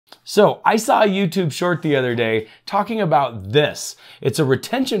So I saw a YouTube short the other day talking about this. It's a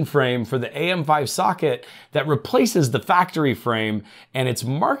retention frame for the AM5 socket that replaces the factory frame, and it's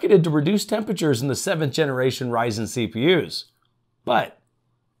marketed to reduce temperatures in the 7th generation Ryzen CPUs. But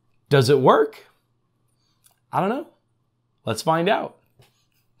does it work? I don't know. Let's find out.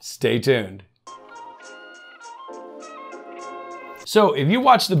 Stay tuned. So if you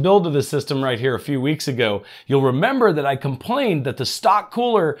watched the build of the system right here a few weeks ago, you'll remember that I complained that the stock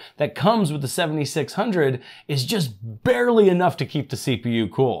cooler that comes with the 7600 is just barely enough to keep the CPU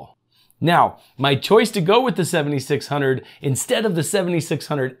cool. Now, my choice to go with the 7600 instead of the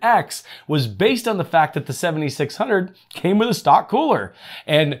 7600X was based on the fact that the 7600 came with a stock cooler,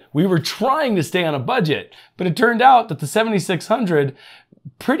 and we were trying to stay on a budget, but it turned out that the 7600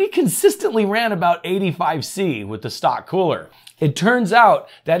 pretty consistently ran about 85C with the stock cooler. It turns out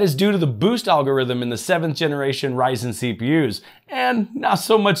that is due to the boost algorithm in the 7th generation Ryzen CPUs, and not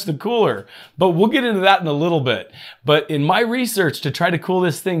so much the cooler. But we'll get into that in a little bit. But in my research to try to cool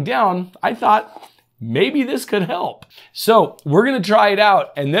this thing down, I thought maybe this could help. So we're gonna try it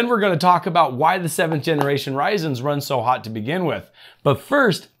out, and then we're gonna talk about why the 7th generation Ryzens run so hot to begin with. But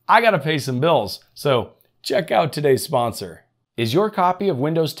first, I gotta pay some bills. So check out today's sponsor. Is your copy of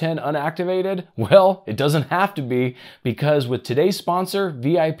Windows 10 unactivated? Well, it doesn't have to be, because with today's sponsor,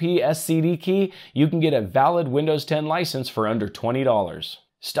 VIP SCD Key, you can get a valid Windows 10 license for under $20.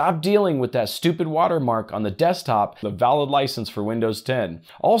 Stop dealing with that stupid watermark on the desktop, the valid license for Windows 10.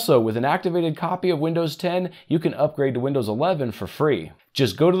 Also, with an activated copy of Windows 10, you can upgrade to Windows 11 for free.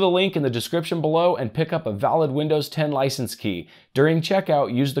 Just go to the link in the description below and pick up a valid Windows 10 license key. During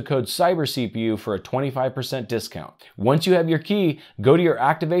checkout, use the code CYBERCPU for a 25% discount. Once you have your key, go to your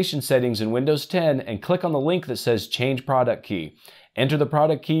activation settings in Windows 10 and click on the link that says Change Product Key. Enter the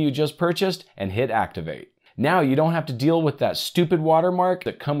product key you just purchased and hit Activate. Now you don't have to deal with that stupid watermark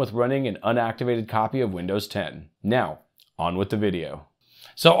that come with running an unactivated copy of Windows 10. Now, on with the video.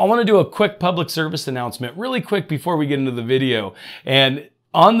 So I want to do a quick public service announcement really quick before we get into the video. And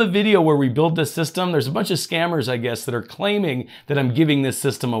on the video where we build this system, there's a bunch of scammers, I guess, that are claiming that I'm giving this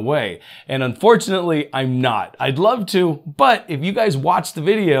system away. And unfortunately, I'm not. I'd love to, but if you guys watch the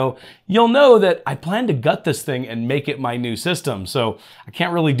video, you'll know that I plan to gut this thing and make it my new system. So I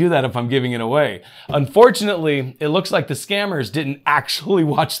can't really do that if I'm giving it away. Unfortunately, it looks like the scammers didn't actually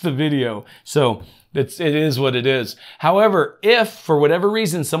watch the video. So it is what it is. However, if for whatever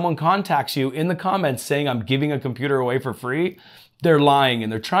reason someone contacts you in the comments saying I'm giving a computer away for free, they're lying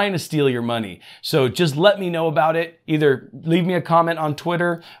and they're trying to steal your money. So just let me know about it. Either leave me a comment on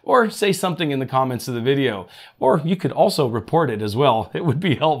Twitter or say something in the comments of the video. Or you could also report it as well. It would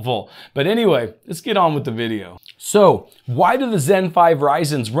be helpful. But anyway, let's get on with the video. So why do the Zen 5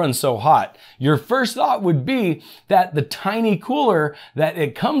 Ryzens run so hot? Your first thought would be that the tiny cooler that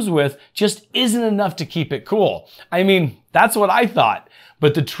it comes with just isn't enough to keep it cool. I mean, that's what I thought.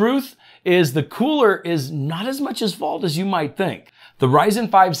 But the truth is the cooler is not as much as fault as you might think. The Ryzen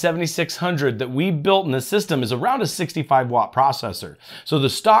 5 7600 that we built in the system is around a 65 watt processor. So the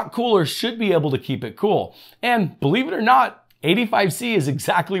stock cooler should be able to keep it cool. And believe it or not, 85C is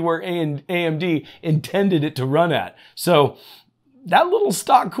exactly where AMD intended it to run at. So that little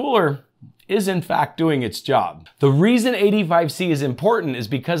stock cooler is in fact doing its job. The reason 85C is important is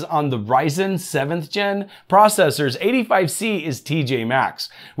because on the Ryzen 7th gen processors, 85C is TJ Max,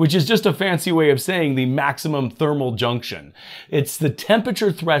 which is just a fancy way of saying the maximum thermal junction. It's the temperature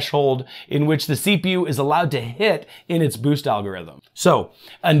threshold in which the CPU is allowed to hit in its boost algorithm. So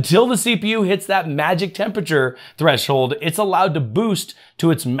until the CPU hits that magic temperature threshold, it's allowed to boost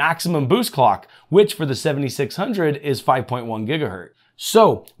to its maximum boost clock, which for the 7600 is 5.1 gigahertz.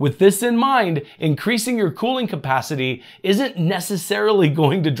 So with this in mind, increasing your cooling capacity isn't necessarily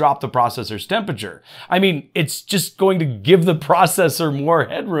going to drop the processor's temperature. I mean, it's just going to give the processor more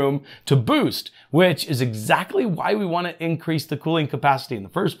headroom to boost, which is exactly why we want to increase the cooling capacity in the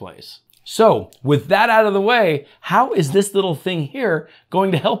first place. So with that out of the way, how is this little thing here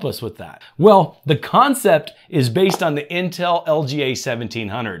going to help us with that? Well, the concept is based on the Intel LGA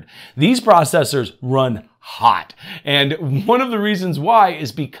 1700. These processors run hot. And one of the reasons why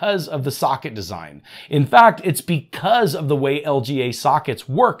is because of the socket design. In fact, it's because of the way LGA sockets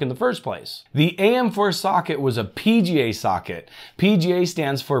work in the first place. The AM4 socket was a PGA socket. PGA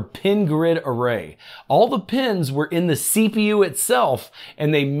stands for pin grid array. All the pins were in the CPU itself,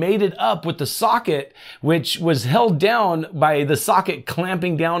 and they made it up with the socket, which was held down by the socket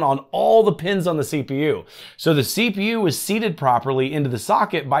clamping down on all the pins on the CPU. So the CPU was seated properly into the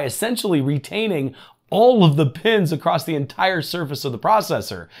socket by essentially retaining all of the pins across the entire surface of the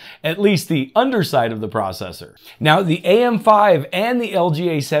processor, at least the underside of the processor. Now, the AM5 and the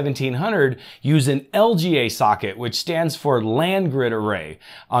LGA 1700 use an LGA socket, which stands for land grid array.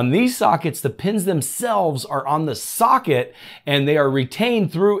 On these sockets, the pins themselves are on the socket and they are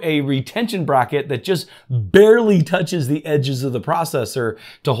retained through a retention bracket that just barely touches the edges of the processor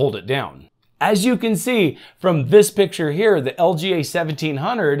to hold it down. As you can see from this picture here, the LGA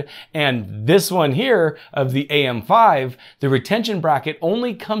 1700 and this one here of the AM5, the retention bracket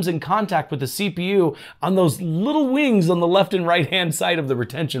only comes in contact with the CPU on those little wings on the left and right hand side of the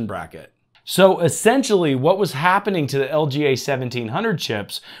retention bracket. So essentially what was happening to the LGA 1700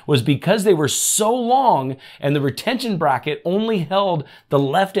 chips was because they were so long and the retention bracket only held the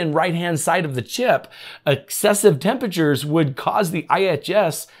left and right hand side of the chip, excessive temperatures would cause the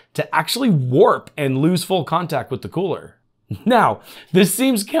IHS to actually warp and lose full contact with the cooler. Now, this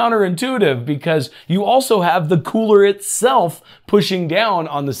seems counterintuitive because you also have the cooler itself pushing down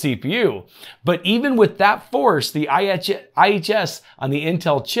on the CPU. But even with that force, the IHS on the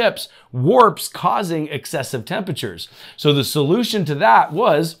Intel chips warps, causing excessive temperatures. So the solution to that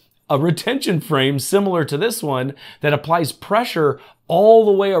was a retention frame similar to this one that applies pressure all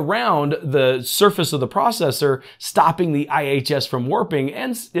the way around the surface of the processor, stopping the IHS from warping,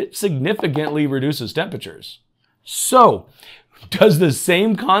 and it significantly reduces temperatures. So, does the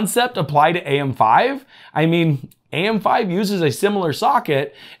same concept apply to AM5? I mean, AM5 uses a similar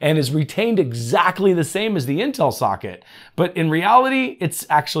socket and is retained exactly the same as the Intel socket, but in reality, it's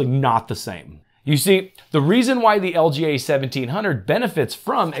actually not the same. You see, the reason why the LGA 1700 benefits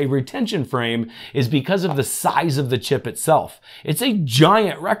from a retention frame is because of the size of the chip itself. It's a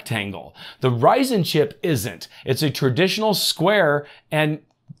giant rectangle. The Ryzen chip isn't. It's a traditional square, and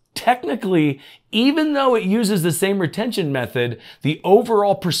technically, even though it uses the same retention method, the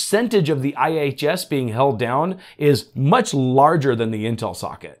overall percentage of the IHS being held down is much larger than the Intel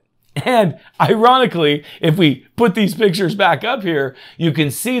socket. And ironically, if we put these pictures back up here, you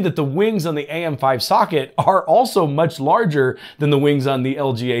can see that the wings on the AM5 socket are also much larger than the wings on the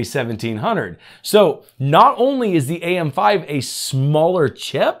LGA 1700. So not only is the AM5 a smaller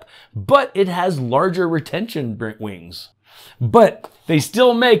chip, but it has larger retention wings. But they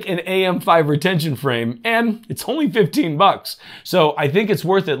still make an AM5 retention frame, and it's only 15 bucks. So I think it's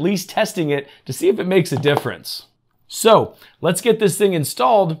worth at least testing it to see if it makes a difference. So let's get this thing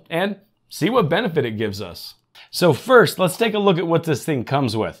installed and see what benefit it gives us. So first, let's take a look at what this thing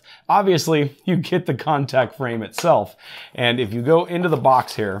comes with. Obviously, you get the contact frame itself. And if you go into the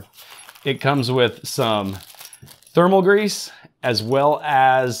box here, it comes with some thermal grease, as well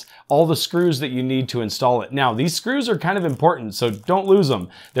as all the screws that you need to install it. Now, these screws are kind of important, so don't lose them.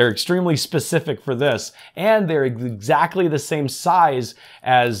 They're extremely specific for this, and they're exactly the same size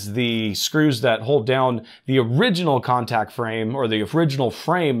as the screws that hold down the original contact frame or the original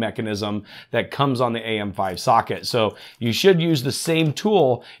frame mechanism that comes on the AM5 socket. So you should use the same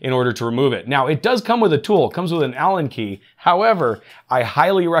tool in order to remove it. Now, it does come with a tool. It comes with an Allen key. However, I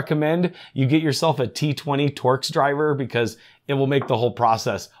highly recommend you get yourself a T20 Torx driver because it will make the whole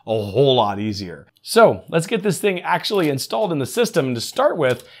process a whole lot easier. So let's get this thing actually installed in the system. And to start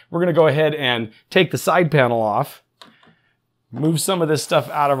with, we're gonna go ahead and take the side panel off, move some of this stuff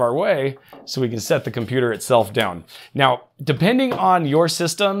out of our way so we can set the computer itself down. Now, depending on your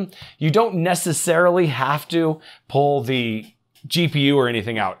system, you don't necessarily have to pull the GPU or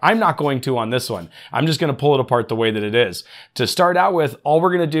anything out. I'm not going to on this one. I'm just going to pull it apart the way that it is. To start out with, all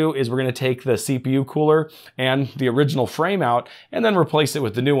we're going to do is we're going to take the CPU cooler and the original frame out and then replace it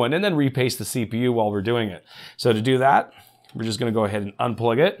with the new one and then repaste the CPU while we're doing it. So to do that, we're just going to go ahead and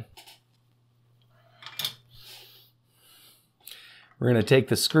unplug it. We're going to take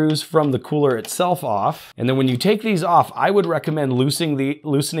the screws from the cooler itself off. And then when you take these off, I would recommend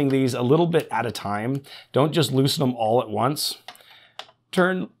loosening these a little bit at a time. Don't just loosen them all at once.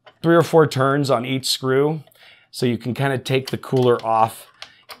 Turn 3 or 4 turns on each screw so you can kind of take the cooler off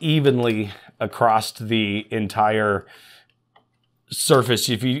evenly across the entire surface.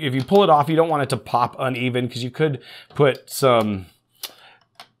 If you pull it off, you don't want it to pop uneven because you could put some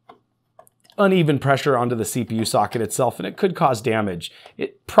uneven pressure onto the CPU socket itself and it could cause damage.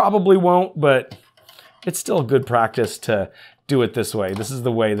 It probably won't, but it's still a good practice to do it this way. This is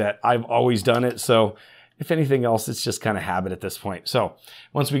the way that I've always done it. So if anything else, it's just kind of habit at this point. So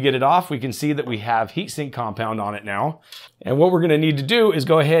once we get it off, we can see that we have heatsink compound on it now. And what we're going to need to do is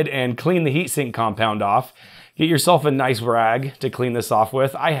go ahead and clean the heatsink compound off. Get yourself a nice rag to clean this off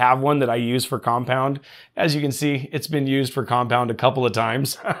with. I have one that I use for compound. As you can see, it's been used for compound a couple of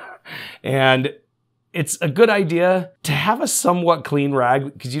times. And it's a good idea to have a somewhat clean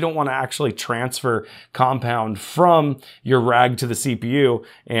rag because you don't want to actually transfer compound from your rag to the CPU.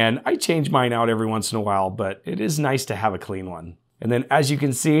 And I change mine out every once in a while, but it is nice to have a clean one. And then as you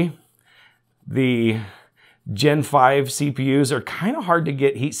can see, the Gen 5 CPUs are kind of hard to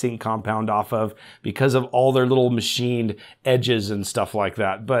get heatsink compound off of because of all their little machined edges and stuff like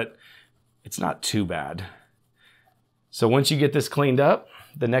that, but it's not too bad. So once you get this cleaned up,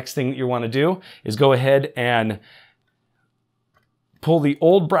 the next thing that you want to do is go ahead and pull the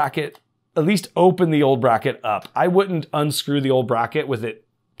old bracket, at least open the old bracket up. I wouldn't unscrew the old bracket with it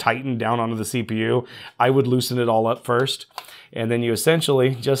tightened down onto the CPU. I would loosen it all up first, and then you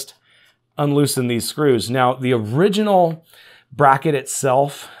essentially just unloosen these screws. Now, the original bracket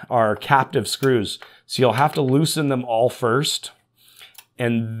itself are captive screws, so you'll have to loosen them all first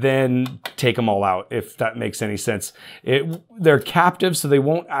and then take them all out, if that makes any sense. They're captive, so they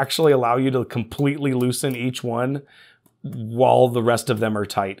won't actually allow you to completely loosen each one while the rest of them are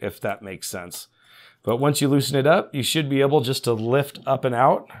tight, if that makes sense. But once you loosen it up, you should be able just to lift up and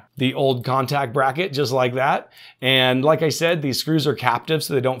out the old contact bracket just like that. And like I said, these screws are captive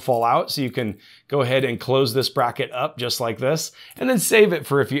so they don't fall out. So you can go ahead and close this bracket up just like this and then save it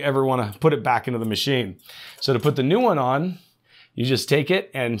for if you ever want to put it back into the machine. So to put the new one on, you just take it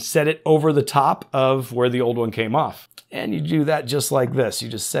and set it over the top of where the old one came off. And you do that just like this. You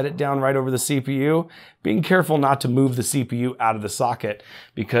just set it down right over the CPU, being careful not to move the CPU out of the socket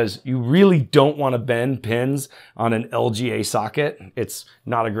because you really don't want to bend pins on an LGA socket. It's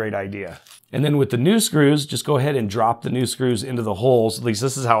not a great idea. And then with the new screws, just go ahead and drop the new screws into the holes. At least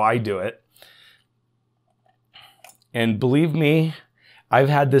this is how I do it. And believe me, I've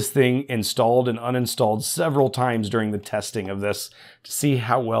had this thing installed and uninstalled several times during the testing of this to see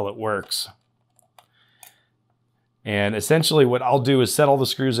how well it works. And essentially what I'll do is set all the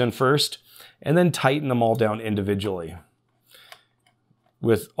screws in first and then tighten them all down individually.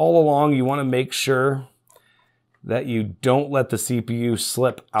 With all along, you want to make sure that you don't let the CPU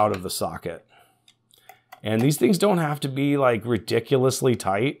slip out of the socket. And these things don't have to be like ridiculously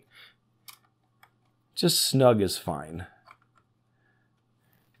tight. Just snug is fine.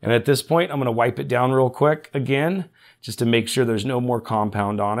 And at this point, I'm going to wipe it down real quick again, just to make sure there's no more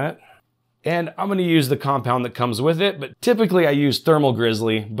compound on it. And I'm going to use the compound that comes with it, but typically I use Thermal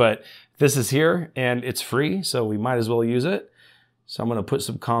Grizzly, but this is here and it's free, so we might as well use it. So I'm going to put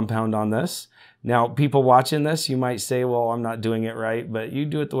some compound on this. Now, people watching this, you might say, well, I'm not doing it right, but you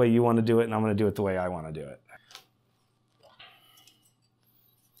do it the way you want to do it, and I'm going to do it the way I want to do it.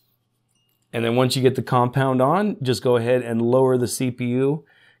 And then once you get the compound on, just go ahead and lower the CPU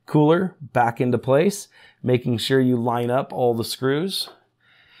cooler back into place, making sure you line up all the screws.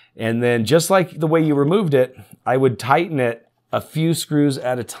 And then just like the way you removed it, I would tighten it a few screws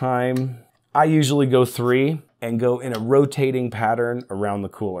at a time. I usually go 3 and go in a rotating pattern around the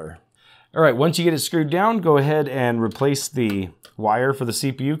cooler. All right, once you get it screwed down, go ahead and replace the wire for the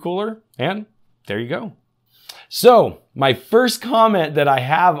CPU cooler, and there you go. So my first comment that I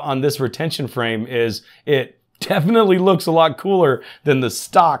have on this retention frame is it definitely looks a lot cooler than the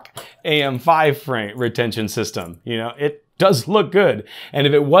stock AM5 frame retention system. You know, it does look good. And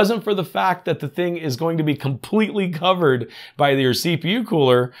if it wasn't for the fact that the thing is going to be completely covered by your CPU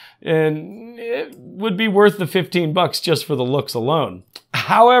cooler, and it would be worth the 15 bucks just for the looks alone.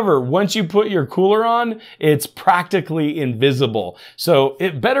 However, once you put your cooler on, it's practically invisible. So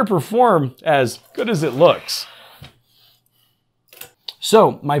it better perform as good as it looks.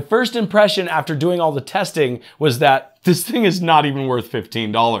 So my first impression after doing all the testing was that this thing is not even worth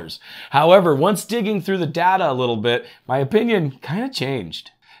 $15. However, once digging through the data a little bit, my opinion kind of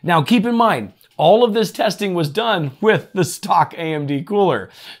changed. Now keep in mind, all of this testing was done with the stock AMD cooler.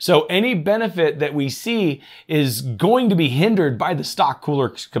 So any benefit that we see is going to be hindered by the stock cooler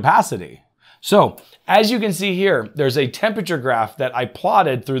capacity. So as you can see here, there's a temperature graph that I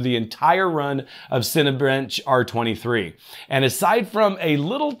plotted through the entire run of Cinebench R23. And aside from a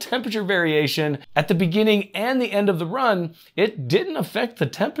little temperature variation at the beginning and the end of the run, it didn't affect the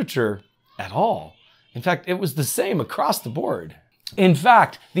temperature at all. In fact, it was the same across the board. In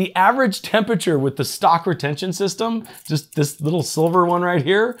fact, the average temperature with the stock retention system, just this little silver one right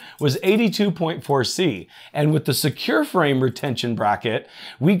here, was 82.4 C. And with the secure frame retention bracket,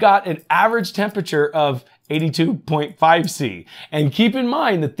 we got an average temperature of 82.5 C. And keep in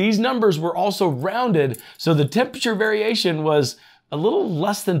mind that these numbers were also rounded, so the temperature variation was a little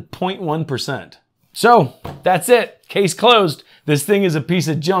less than 0.1%. So that's it, case closed. This thing is a piece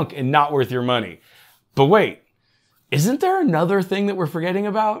of junk and not worth your money. But wait. Isn't there another thing that we're forgetting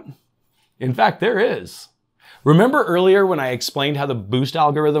about? In fact, there is. Remember earlier when I explained how the boost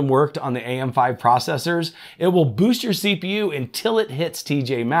algorithm worked on the AM5 processors? It will boost your CPU until it hits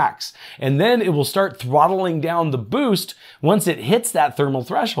TJ max, and then it will start throttling down the boost once it hits that thermal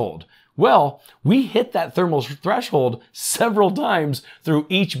threshold. Well, we hit that thermal threshold several times through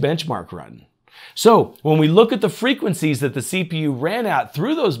each benchmark run. So when we look at the frequencies that the CPU ran at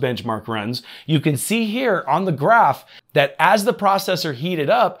through those benchmark runs, you can see here on the graph that as the processor heated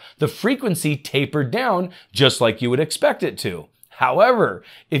up, the frequency tapered down just like you would expect it to. However,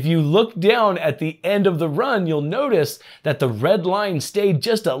 if you look down at the end of the run, you'll notice that the red line stayed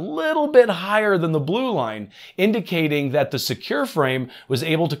just a little bit higher than the blue line, indicating that the secure frame was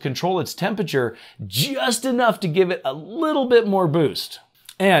able to control its temperature just enough to give it a little bit more boost.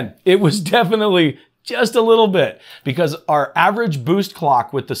 And it was definitely just a little bit, because our average boost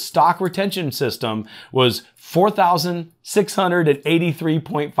clock with the stock retention system was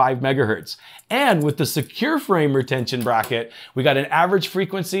 4,683.5 megahertz. And with the secure frame retention bracket, we got an average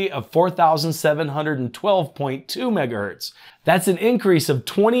frequency of 4,712.2 megahertz. That's an increase of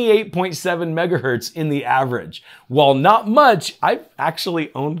 28.7 megahertz in the average. While not much, I've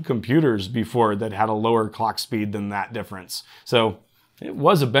actually owned computers before that had a lower clock speed than that difference. So it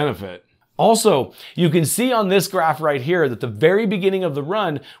was a benefit. Also, you can see on this graph right here that the very beginning of the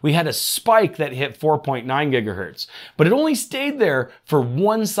run, we had a spike that hit 4.9 gigahertz, but it only stayed there for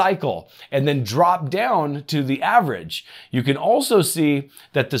one cycle and then dropped down to the average. You can also see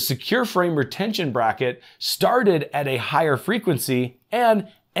that the secure frame retention bracket started at a higher frequency and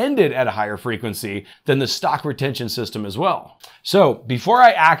ended at a higher frequency than the stock retention system as well. So before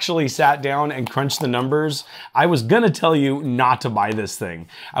I actually sat down and crunched the numbers, I was gonna tell you not to buy this thing.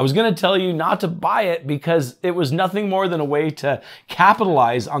 I was gonna tell you not to buy it because it was nothing more than a way to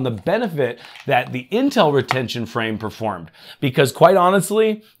capitalize on the benefit that the Intel retention frame performed. Because quite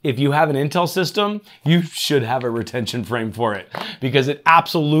honestly, if you have an Intel system, you should have a retention frame for it, because it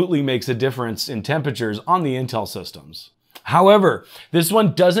absolutely makes a difference in temperatures on the Intel systems. However, this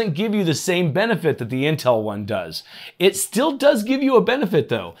one doesn't give you the same benefit that the Intel one does. It still does give you a benefit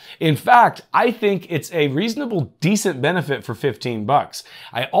though. In fact, I think it's a reasonable, decent benefit for 15 bucks.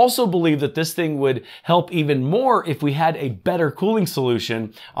 I also believe that this thing would help even more if we had a better cooling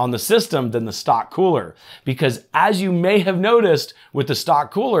solution on the system than the stock cooler. Because as you may have noticed with the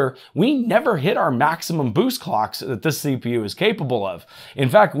stock cooler, we never hit our maximum boost clocks that this CPU is capable of. In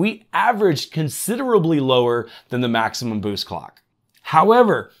fact, we averaged considerably lower than the maximum boost clock.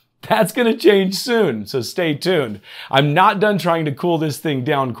 However, that's going to change soon, so stay tuned. I'm not done trying to cool this thing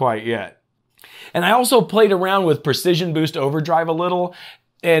down quite yet. And I also played around with Precision Boost Overdrive a little,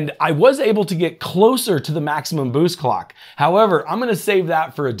 and I was able to get closer to the maximum boost clock. However, I'm going to save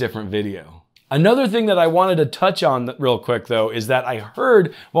that for a different video. Another thing that I wanted to touch on real quick though is that I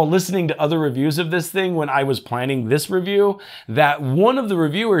heard while listening to other reviews of this thing when I was planning this review that one of the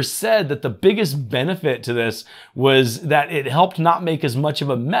reviewers said that the biggest benefit to this was that it helped not make as much of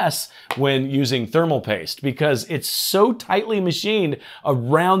a mess when using thermal paste, because it's so tightly machined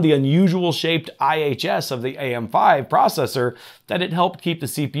around the unusual shaped IHS of the AM5 processor that it helped keep the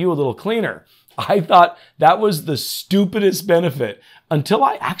CPU a little cleaner. I thought that was the stupidest benefit until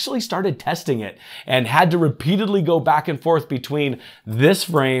I actually started testing it and had to repeatedly go back and forth between this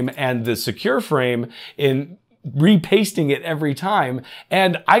frame and the secure frame in repasting it every time.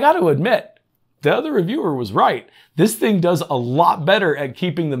 And I got to admit, the other reviewer was right. This thing does a lot better at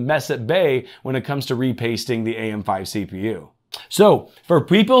keeping the mess at bay when it comes to repasting the AM5 CPU. So, for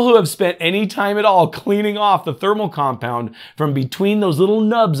people who have spent any time at all cleaning off the thermal compound from between those little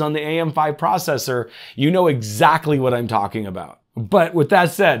nubs on the AM5 processor, you know exactly what I'm talking about. But with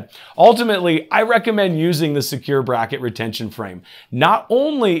that said, ultimately, I recommend using the secure bracket retention frame. Not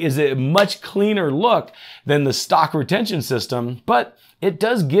only is it a much cleaner look than the stock retention system, but it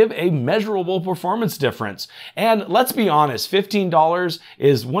does give a measurable performance difference. And let's be honest, $15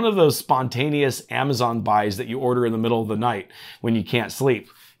 is one of those spontaneous Amazon buys that you order in the middle of the night when you can't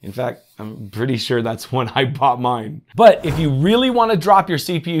sleep. In fact, I'm pretty sure that's when I bought mine. But if you really want to drop your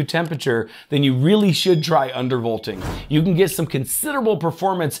CPU temperature, then you really should try undervolting. You can get some considerable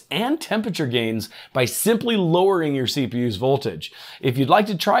performance and temperature gains by simply lowering your CPU's voltage. If you'd like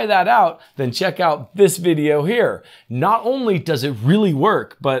to try that out, then check out this video here. Not only does it really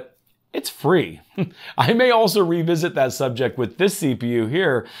work, but it's free. I may also revisit that subject with this CPU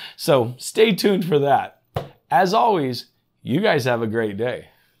here, so stay tuned for that. As always, you guys have a great day.